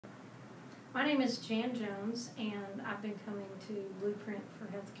My name is Jan Jones, and I've been coming to Blueprint for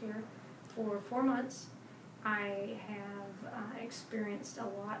Healthcare for 4 months. I have experienced a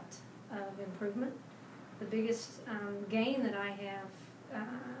lot of improvement. The biggest gain that I have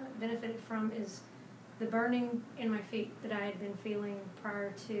benefited from is the burning in my feet that I had been feeling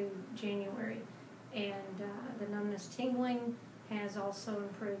prior to January, and the numbness tingling has also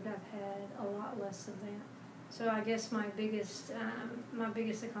improved. I've had a lot less of that. So I guess my biggest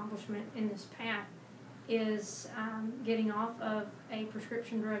accomplishment in this path is getting off of a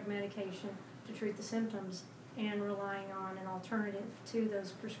prescription drug medication to treat the symptoms and relying on an alternative to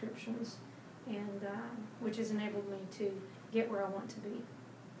those prescriptions, and which has enabled me to get where I want to be.